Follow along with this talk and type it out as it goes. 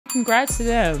Congrats to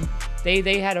them.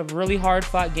 They had a really hard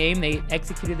fought game. They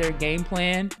executed their game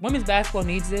plan. Women's basketball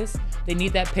needs this. They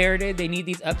need that parity. They need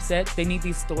these upsets. They need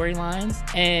these storylines.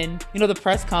 And you know, the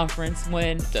press conference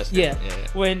when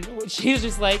when she was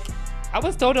just like, I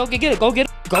was told, don't get it, go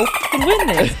fucking win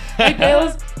this. Like, it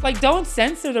was like, don't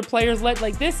censor the players.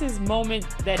 Like, this is moment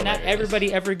that not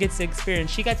everybody ever gets to experience.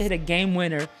 She got to hit a game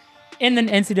winner in the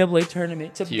NCAA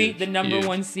tournament to beat the number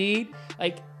one seed.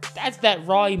 Like, that's that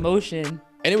raw emotion.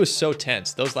 And it was so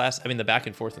tense. The back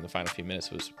and forth in the final few minutes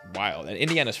was wild. And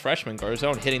Indiana's freshman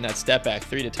Garzone hitting that step back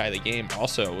three to tie the game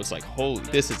also was like, holy,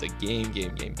 this is a game.